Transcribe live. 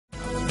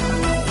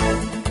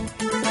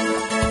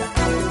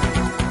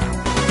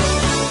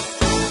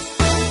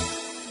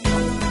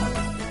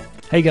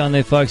Hey going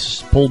there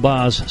folks, Paul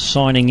Bars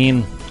signing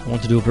in. I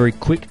want to do a very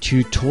quick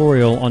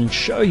tutorial and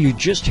show you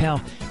just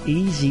how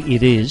easy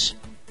it is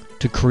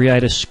to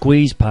create a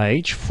squeeze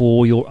page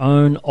for your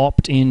own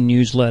opt-in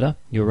newsletter,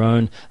 your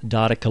own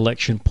data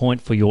collection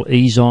point for your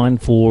e-sign,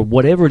 for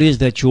whatever it is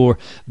that you're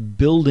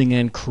building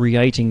and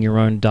creating your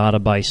own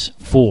database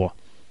for.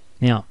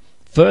 Now,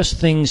 first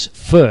things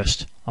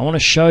first, I want to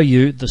show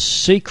you the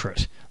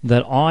secret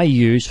that I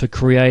use for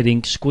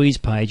creating squeeze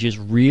pages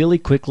really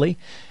quickly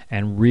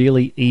and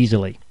really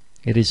easily.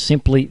 It is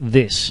simply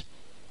this.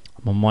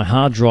 I'm on my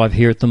hard drive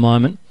here at the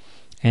moment,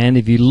 and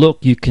if you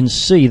look, you can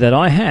see that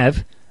I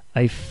have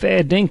a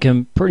fair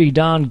dinkum, pretty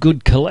darn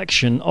good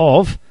collection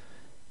of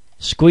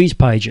squeeze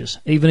pages.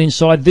 Even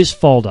inside this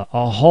folder,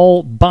 a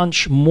whole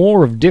bunch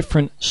more of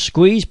different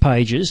squeeze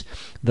pages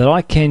that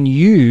I can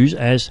use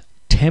as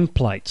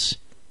templates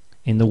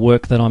in the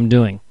work that I'm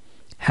doing.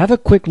 Have a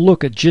quick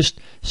look at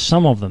just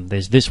some of them.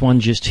 There's this one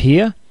just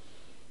here,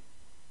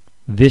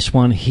 this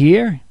one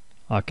here.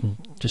 I can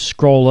just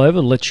scroll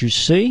over, let you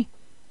see.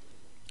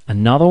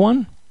 Another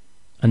one,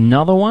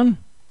 another one,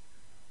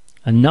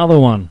 another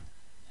one,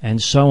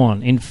 and so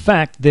on. In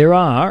fact, there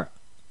are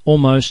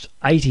almost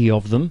 80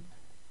 of them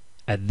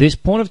at this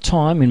point of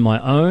time in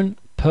my own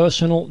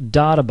personal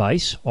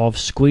database of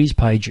squeeze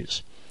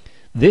pages.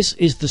 This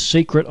is the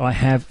secret I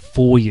have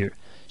for you.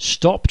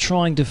 Stop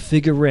trying to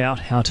figure out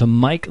how to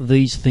make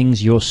these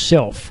things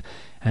yourself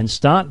and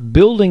start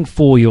building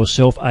for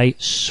yourself a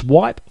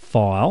swipe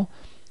file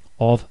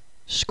of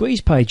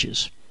squeeze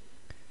pages.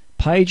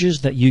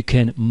 Pages that you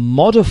can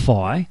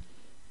modify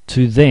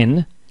to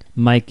then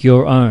make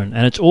your own.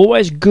 And it's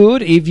always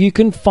good if you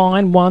can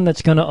find one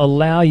that's going to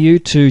allow you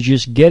to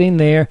just get in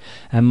there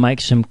and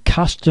make some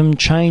custom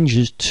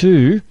changes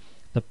to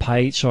the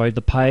page,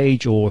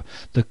 or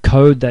the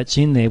code that's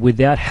in there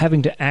without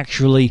having to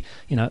actually,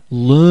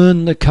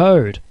 learn the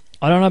code.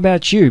 I don't know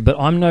about you, but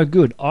I'm no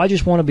good. I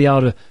just want to be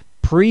able to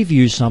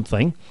preview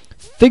something,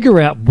 figure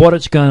out what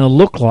it's going to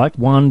look like,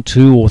 1,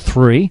 2, or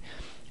 3,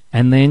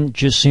 and then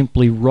just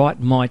simply write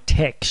my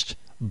text,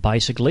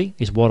 basically,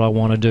 is what I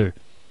want to do.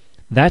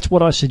 That's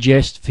what I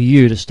suggest for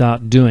you to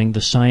start doing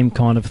the same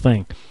kind of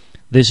thing.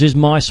 This is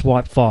my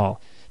swipe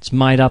file. It's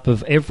made up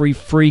of every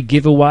free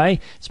giveaway.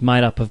 It's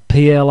made up of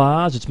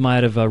PLRs. It's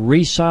made of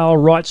resale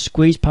rights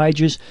squeeze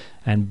pages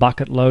and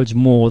bucket loads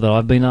more that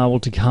I've been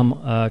able to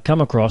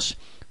come across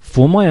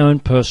for my own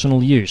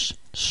personal use.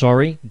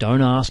 Sorry,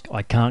 don't ask.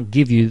 I can't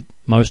give you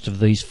most of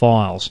these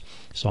files,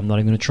 so I'm not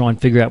even going to try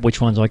and figure out which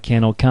ones I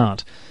can or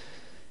can't.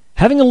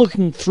 Having a look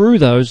through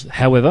those,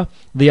 however,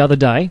 the other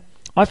day,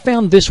 I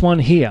found this one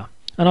here,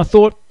 and I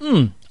thought,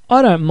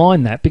 I don't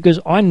mind that because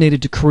I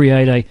needed to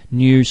create a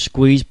new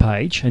squeeze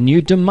page, a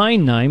new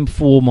domain name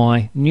for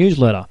my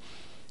newsletter.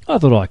 I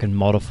thought I can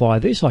modify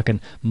this, I can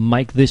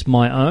make this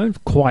my own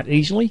quite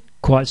easily,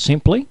 quite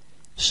simply.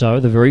 So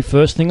the very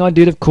first thing I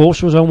did, of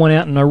course, was I went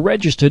out and I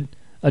registered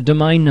a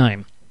domain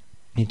name.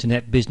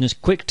 Internet Business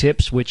Quick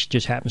Tips, which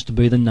just happens to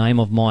be the name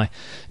of my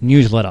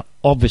newsletter.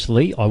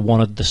 Obviously, I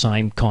wanted the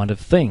same kind of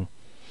thing.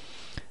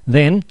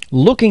 Then,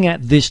 looking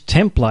at this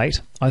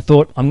template, I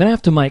thought I'm going to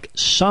have to make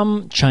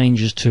some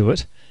changes to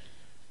it,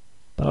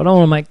 but I don't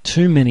want to make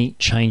too many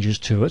changes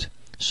to it.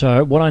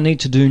 So what I need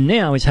to do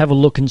now is have a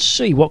look and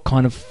see what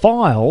kind of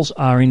files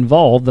are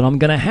involved that I'm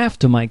going to have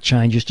to make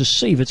changes to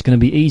see if it's going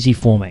to be easy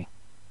for me.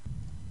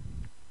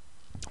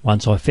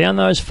 Once I found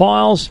those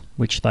files,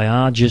 which they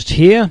are just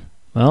here,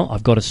 well,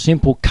 I've got a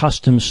simple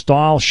custom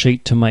style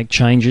sheet to make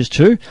changes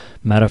to.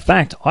 Matter of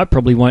fact, I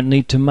probably won't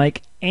need to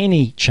make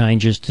any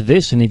changes to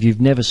this, and if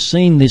you've never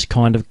seen this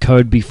kind of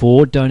code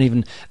before, don't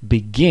even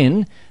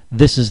begin.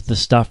 This is the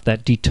stuff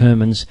that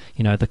determines,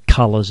 the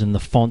colors and the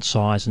font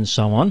size and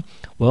so on.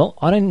 Well,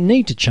 I don't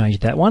need to change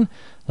that one.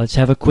 Let's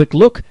have a quick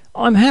look.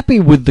 I'm happy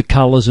with the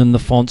colors and the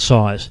font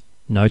size.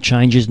 No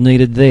changes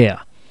needed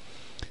there.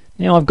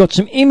 Now I've got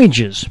some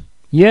images.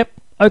 Yep,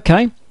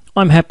 okay.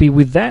 I'm happy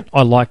with that.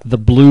 I like the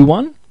blue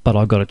one, but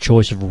I've got a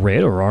choice of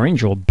red or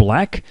orange or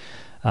black.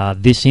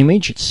 This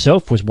image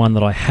itself was one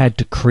that I had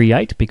to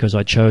create because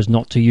I chose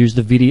not to use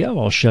the video.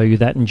 I'll show you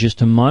that in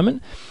just a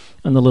moment.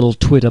 And the little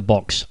Twitter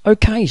box.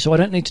 Okay, so I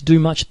don't need to do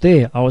much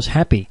there. I was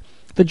happy.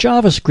 The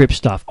JavaScript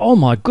stuff. Oh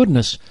my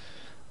goodness.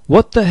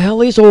 What the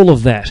hell is all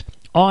of that?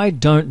 I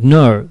don't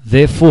know.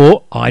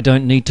 Therefore, I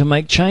don't need to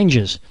make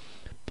changes.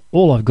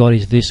 All I've got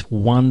is this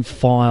one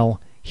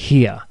file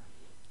here.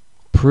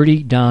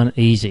 Pretty darn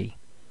easy.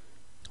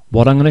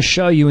 What I'm going to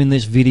show you in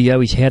this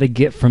video is how to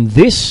get from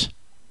this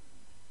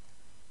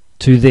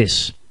to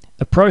this.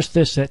 A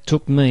process that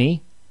took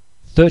me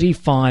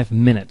 35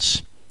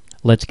 minutes.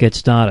 Let's get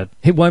started.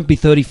 It won't be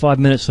 35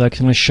 minutes though, because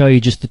I'm going to show you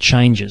just the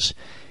changes.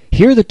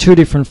 Here are the two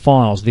different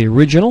files, the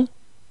original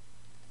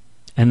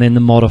and then the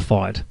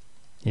modified.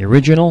 The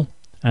original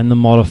and the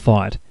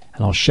modified.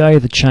 And I'll show you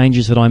the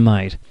changes that I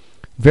made.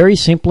 Very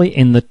simply,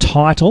 in the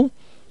title,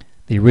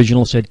 the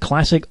original said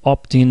Classic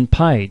Opt-in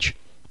Page.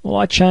 Well,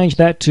 I changed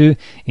that to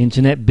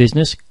Internet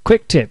Business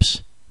Quick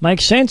Tips.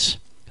 Makes sense?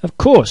 Of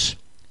course.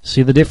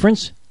 See the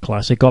difference?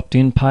 Classic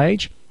Opt-in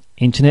Page,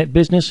 Internet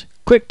Business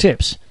Quick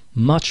Tips.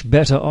 Much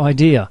better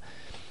idea.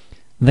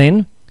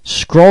 Then,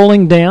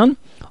 scrolling down,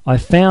 I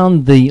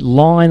found the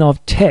line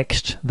of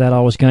text that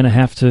I was going to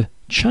have to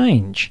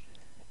change.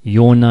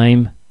 Your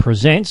name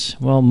presents.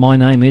 Well, my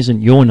name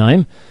isn't your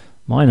name.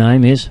 My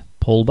name is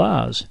Paul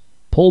Bars.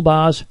 Paul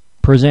Bars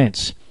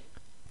presents.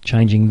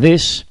 Changing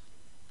this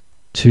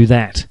to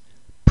that.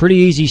 Pretty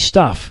easy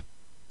stuff,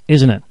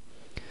 isn't it?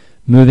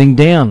 Moving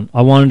down,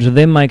 I wanted to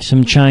then make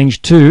some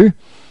change to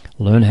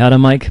learn how to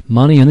make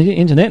money on the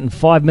internet in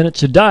 5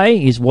 minutes a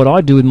day is what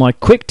I do with my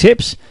quick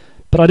tips,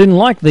 but I didn't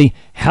like the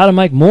how to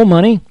make more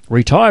money,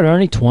 retire at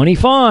only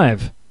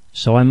 25.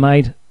 So I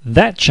made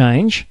that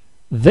change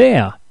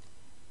there.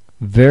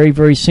 Very,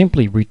 very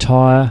simply,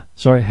 how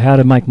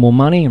to make more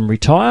money and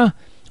retire.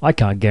 I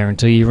can't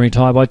guarantee you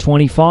retire by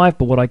 25,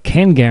 but what I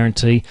can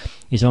guarantee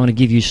is I'm going to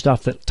give you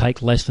stuff that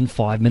take less than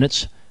 5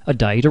 minutes a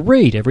day to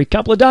read every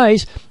couple of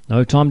days.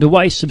 No time to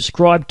waste.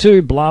 Subscribe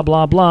to blah,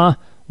 blah, blah.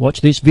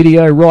 Watch this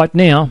video right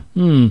now.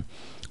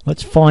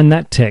 Let's find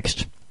that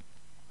text.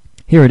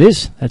 Here it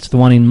is. That's the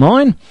one in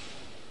mine.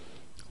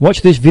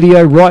 Watch this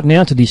video right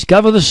now to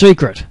discover the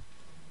secret.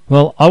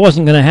 Well, I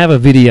wasn't going to have a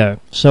video,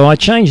 so I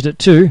changed it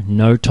to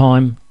no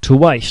time to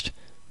waste.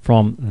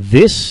 From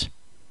this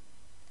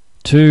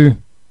to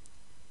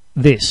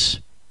this.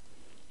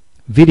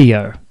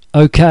 Video.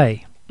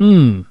 Okay.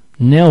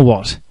 Now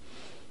what?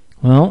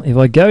 Well, if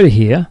I go to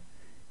here,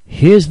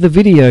 here's the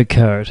video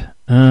code.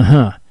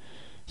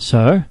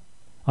 So,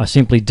 I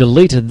simply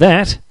deleted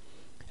that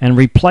and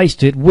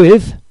replaced it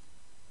with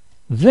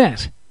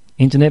that.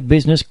 Internet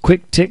Business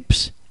Quick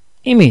Tips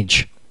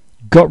image.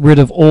 Got rid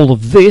of all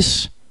of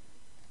this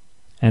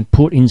and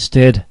put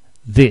instead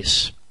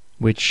this,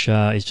 which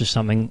is just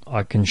something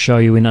I can show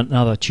you in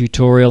another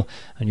tutorial,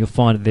 and you'll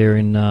find it there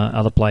in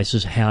other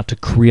places, how to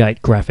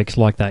create graphics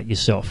like that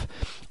yourself.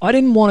 I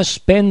didn't want to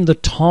spend the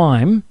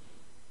time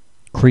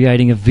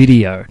creating a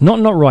video.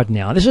 Not right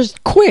now. This is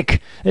quick.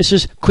 This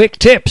is quick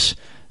tips.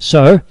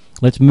 So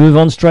let's move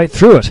on straight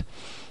through it.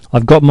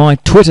 I've got my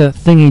Twitter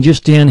thingy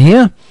just down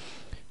here.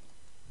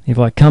 If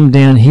I come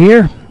down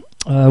here,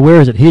 where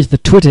is it? Here's the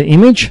Twitter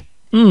image.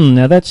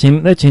 Now that's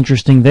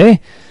interesting there.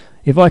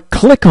 If I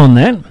click on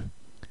that,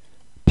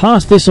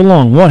 pass this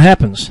along, what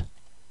happens?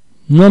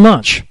 Not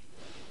much.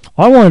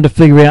 I wanted to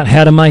figure out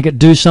how to make it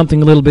do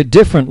something a little bit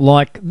different,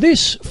 like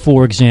this,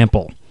 for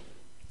example.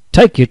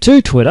 Take you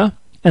to Twitter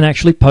and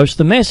actually post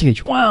the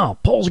message. Wow,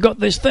 Paul's got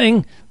this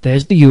thing.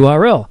 There's the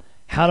URL.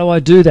 How do I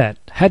do that?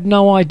 Had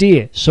no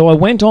idea. So I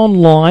went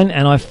online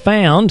and I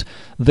found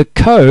the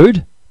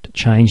code to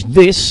change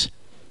this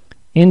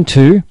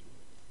into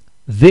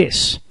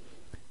this.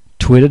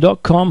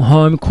 Twitter.com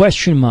home ?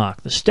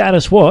 The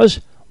status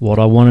was what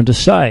I wanted to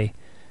say.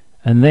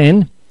 And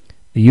then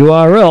the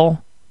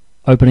URL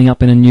opening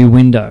up in a new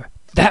window.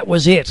 That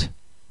was it.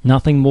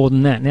 Nothing more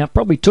than that. Now, it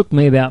probably took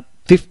me about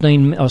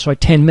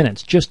 10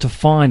 minutes just to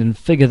find and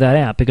figure that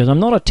out, because I'm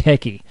not a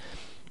techie.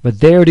 But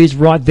there it is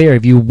right there.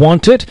 If you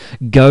want it,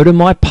 go to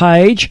my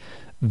page,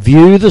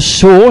 view the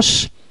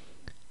source,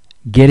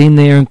 get in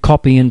there and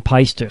copy and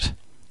paste it.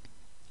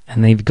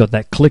 And then you've got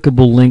that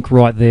clickable link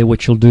right there,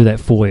 which will do that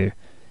for you.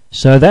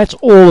 So that's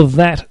all of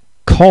that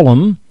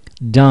column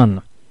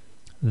done.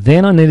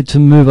 Then I needed to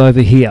move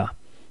over here.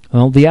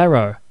 Well, the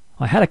arrow.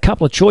 I had a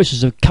couple of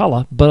choices of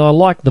color, but I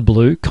like the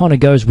blue. Kind of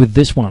goes with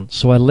this one,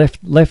 so I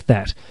left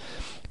that.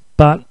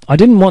 But I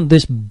didn't want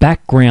this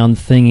background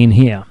thing in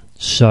here.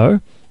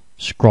 So,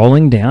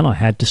 scrolling down, I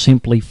had to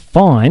simply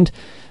find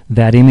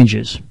that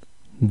images.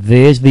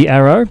 There's the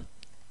arrow.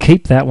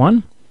 Keep that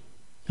one.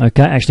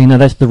 Okay, actually, no,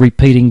 that's the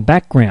repeating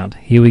background.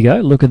 Here we go.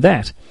 Look at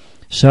that.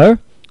 So,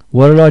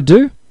 what did I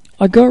do?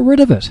 I got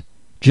rid of it.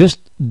 Just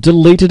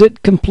deleted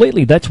it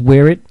completely. That's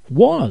where it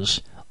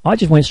was. I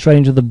just went straight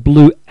into the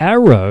blue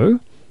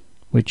arrow,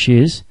 which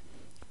is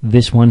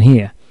this one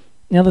here.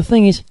 Now the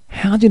thing is,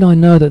 how did I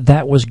know that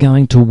that was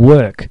going to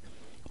work?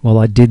 Well,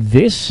 I did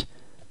this,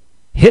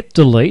 hit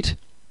delete,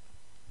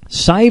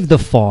 saved the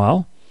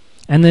file,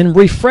 and then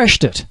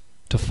refreshed it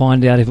to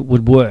find out if it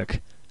would work.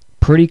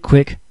 Pretty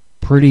quick,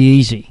 pretty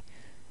easy.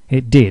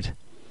 It did.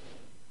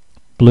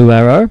 Blue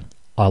arrow.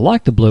 I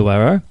like the blue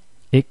arrow.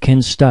 It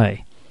can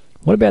stay.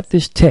 What about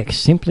this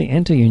text? Simply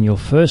enter in your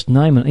first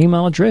name and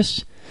email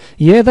address.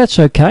 Yeah, that's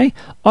okay.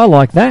 I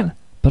like that,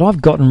 but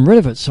I've gotten rid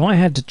of it, so I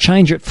had to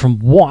change it from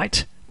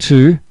white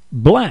to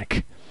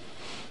black.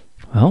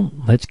 Well,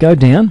 let's go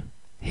down.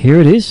 Here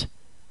it is.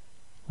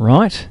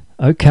 Right,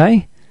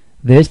 okay.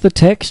 There's the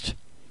text.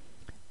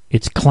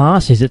 Its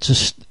class is it's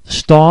a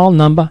style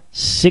number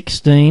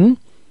 16.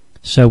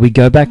 So we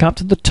go back up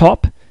to the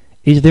top.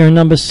 Is there a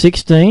number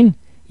 16?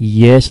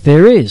 Yes,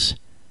 there is.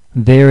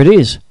 There it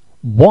is.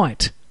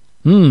 White.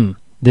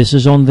 This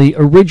is on the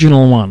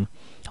original one.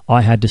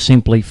 I had to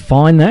simply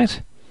find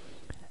that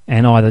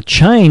and either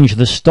change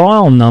the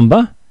style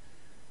number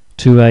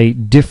to a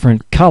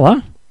different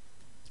color,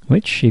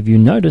 which, if you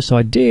notice,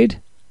 I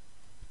did.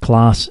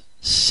 Class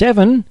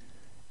 7.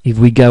 If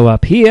we go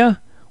up here,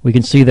 we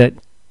can see that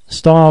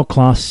style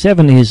class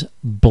 7 is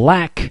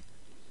black,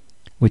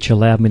 which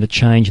allowed me to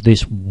change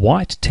this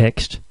white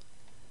text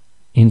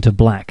into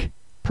black.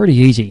 Pretty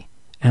easy.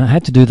 And I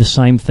had to do the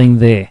same thing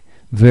there.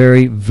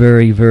 Very,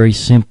 very, very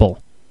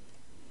simple.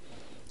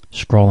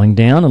 Scrolling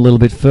down a little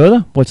bit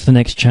further, what's the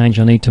next change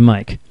I need to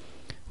make?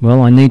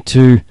 Well, I need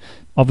to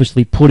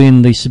obviously put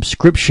in the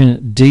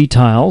subscription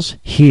details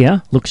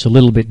here. Looks a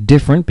little bit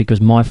different because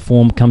my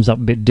form comes up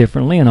a bit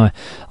differently, and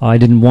I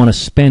didn't want to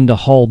spend a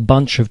whole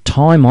bunch of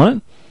time on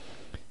it.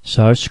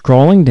 So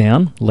scrolling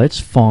down, let's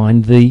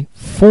find the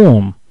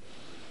form.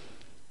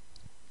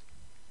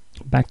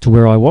 Back to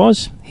where I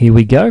was. Here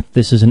we go.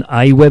 This is an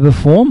Aweber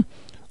form.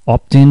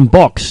 Opt-in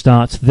box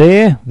starts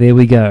there. There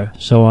we go.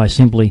 So I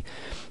simply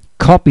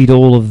copied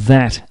all of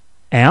that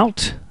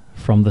out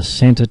from the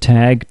center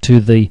tag to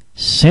the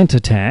center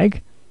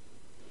tag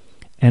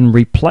and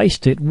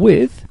replaced it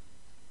with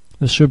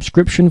the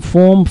subscription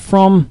form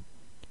from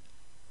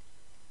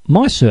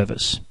my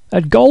service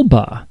at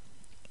Goldbar.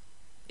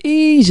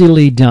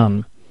 Easily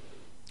done.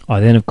 I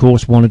then of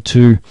course wanted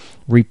to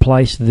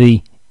replace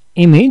the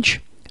image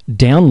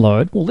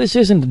download. Well, this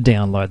isn't a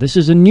download, this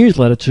is a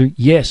newsletter to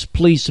yes,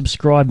 please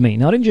subscribe me.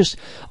 Now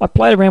I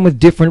played around with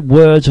different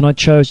words and I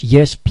chose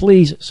yes,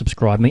 please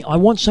subscribe me. I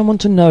want someone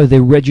to know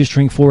they're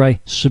registering for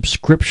a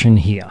subscription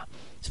here.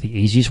 It's the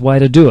easiest way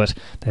to do it.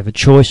 They have a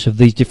choice of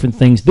these different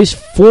things. This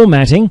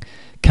formatting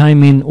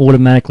came in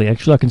automatically.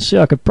 Actually, I can see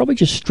I could probably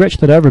just stretch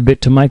that over a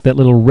bit to make that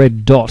little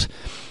red dot.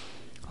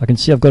 I can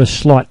see I've got a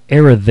slight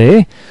error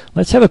there.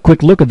 Let's have a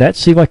quick look at that,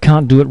 see if I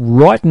can't do it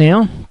right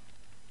now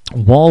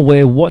while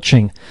we're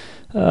watching.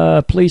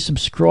 Please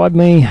subscribe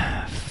me.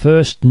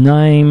 First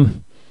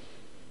name.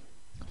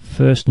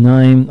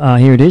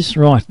 Here it is.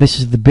 Right, this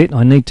is the bit.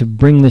 I need to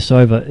bring this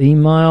over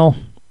email.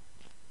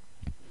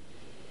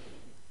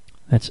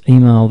 Let's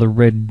email the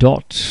red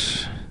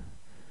dot.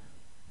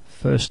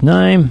 First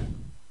name.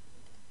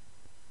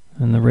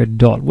 And the red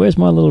dot. Where's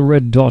my little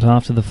red dot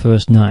after the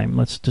first name?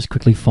 Let's just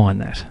quickly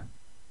find that.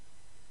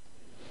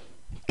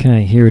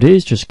 Okay, here it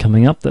is, just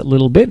coming up that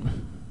little bit.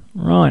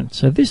 Right,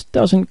 so this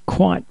doesn't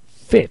quite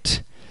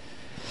fit.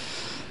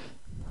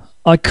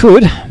 I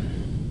could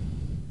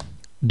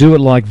do it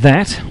like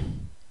that,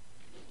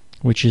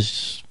 which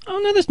is, oh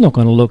no, that's not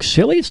going to look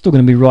silly. It's still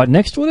going to be right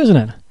next to it, isn't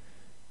it?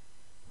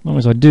 As long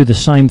as I do the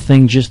same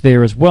thing just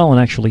there as well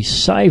and actually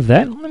save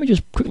that. Let me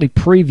just quickly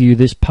preview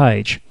this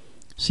page.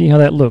 See how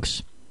that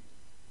looks.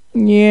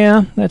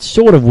 Yeah, that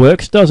sort of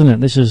works, doesn't it?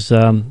 This is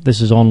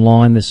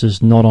online, this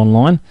is not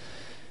online.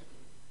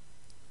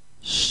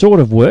 Sort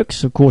of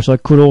works. Of course, I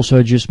could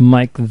also just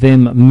make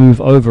them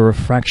move over a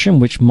fraction,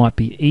 which might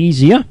be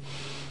easier.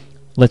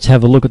 Let's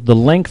have a look at the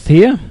length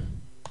here.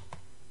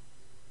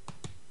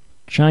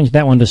 Change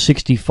that one to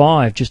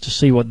 65 just to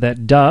see what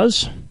that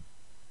does.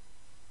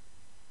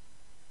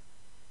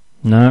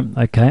 No,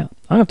 okay.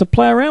 I have to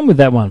play around with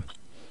that one.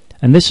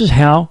 And this is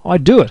how I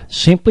do it,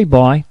 simply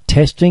by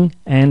testing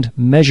and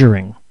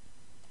measuring.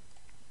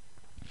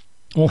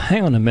 Well,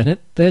 hang on a minute.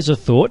 There's a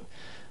thought.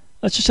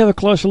 Let's just have a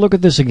closer look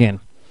at this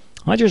again.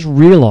 I just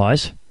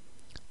realize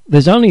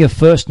there's only a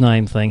first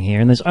name thing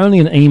here and there's only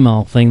an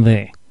email thing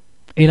there.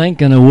 It ain't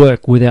going to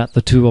work without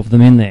the two of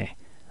them in there.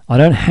 I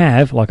don't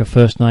have, like a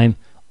first name,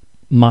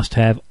 must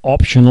have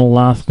optional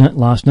last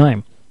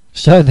name.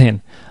 So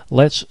then,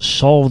 let's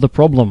solve the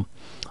problem.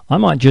 I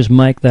might just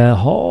make that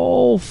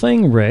whole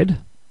thing red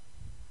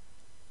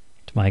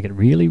to make it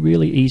really,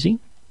 really easy.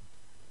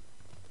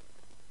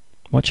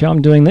 Watch how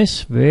I'm doing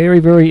this. Very,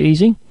 very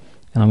easy.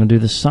 And I'm going to do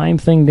the same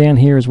thing down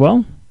here as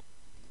well.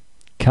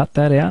 Cut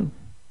that out.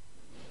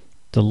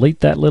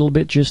 Delete that little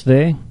bit just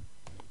there.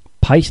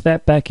 Paste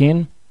that back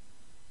in.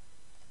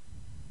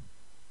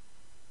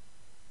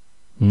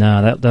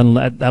 No,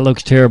 that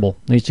looks terrible.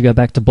 Needs to go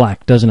back to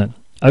black, doesn't it?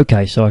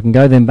 Okay, so I can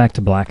go then back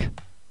to black.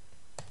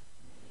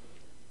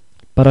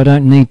 But I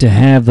don't need to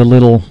have the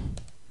little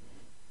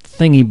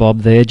thingy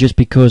bob there just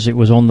because it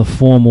was on the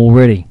form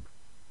already.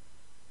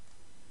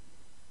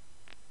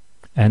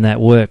 And that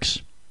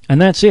works.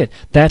 And that's it.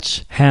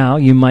 That's how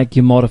you make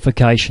your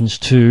modifications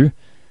to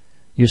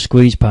your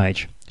squeeze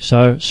page.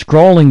 So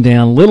scrolling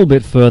down a little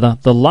bit further,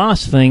 the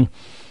last thing,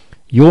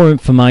 your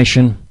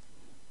information.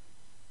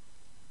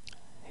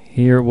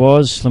 Here it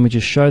was. Let me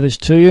just show this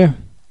to you.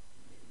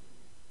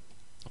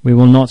 We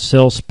will not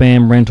sell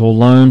spam, rent or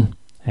loan.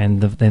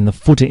 And then the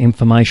footer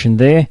information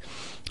there.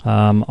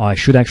 I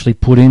should actually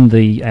put in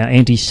the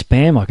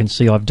anti-spam. I can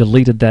see I've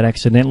deleted that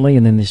accidentally.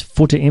 And then this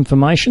footer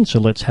information. So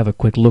let's have a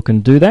quick look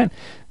and do that.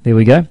 There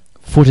we go.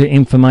 Footer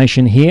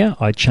information here.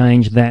 I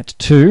changed that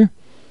to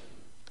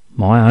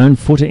my own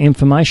footer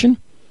information.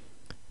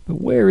 But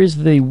where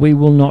is the we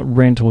will not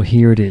rent, or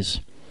here it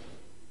is.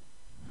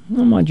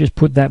 I might just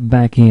put that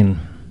back in.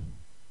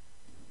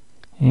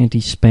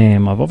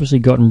 Anti-spam. I've obviously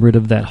gotten rid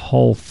of that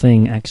whole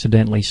thing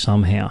accidentally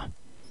somehow.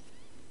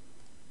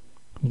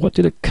 What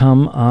did it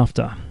come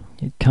after?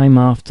 It came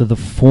after the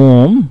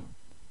form.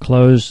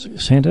 Close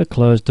center,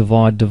 close,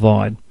 divide,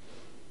 divide.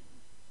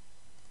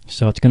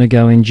 So it's going to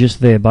go in just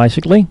there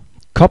basically.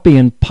 Copy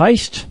and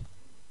paste.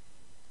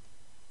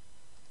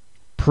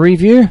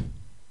 Preview.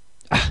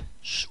 Ah,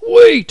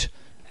 sweet!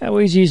 How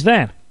easy is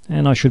that?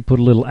 And I should put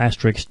a little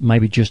asterisk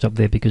maybe just up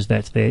there because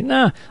that's there.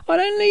 Nah, I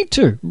don't need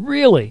to.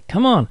 Really?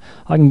 Come on.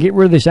 I can get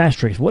rid of this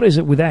asterisk. What is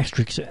it with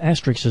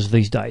asterisks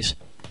these days?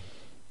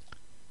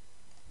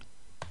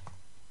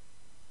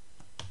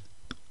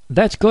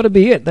 That's got to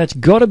be it. That's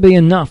got to be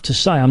enough to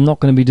say I'm not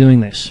going to be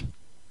doing this.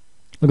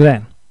 Look at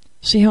that.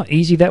 See how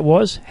easy that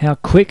was? How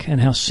quick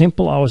and how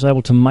simple I was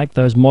able to make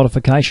those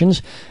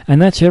modifications?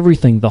 And that's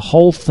everything. The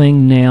whole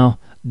thing now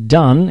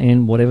done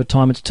in whatever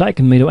time it's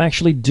taken me to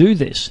actually do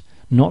this.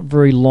 Not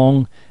very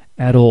long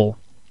at all.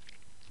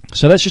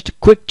 So that's just a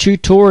quick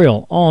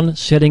tutorial on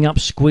setting up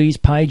squeeze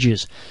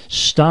pages.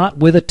 Start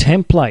with a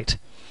template.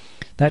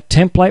 That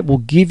template will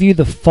give you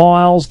the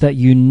files that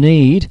you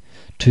need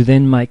to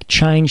then make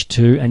change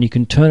to, and you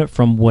can turn it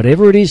from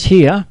whatever it is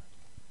here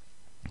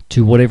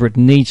to whatever it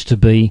needs to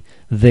be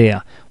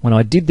there. When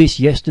I did this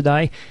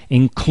yesterday,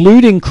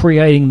 including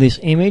creating this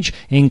image,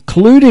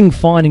 including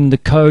finding the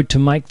code to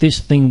make this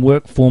thing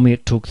work for me,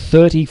 it took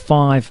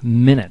 35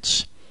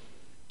 minutes.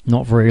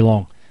 Not very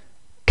long.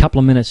 A couple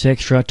of minutes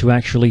extra to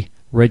actually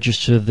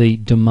register the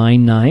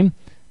domain name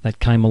that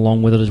came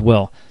along with it as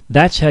well.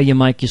 That's how you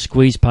make your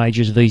squeeze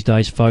pages these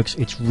days, folks.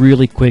 It's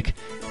really quick.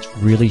 It's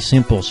really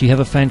simple. So you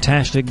have a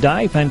fantastic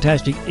day,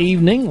 fantastic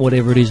evening,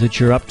 whatever it is that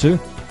you're up to.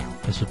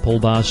 This is Paul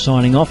Bars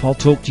signing off. I'll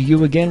talk to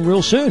you again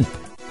real soon.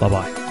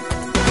 Bye-bye.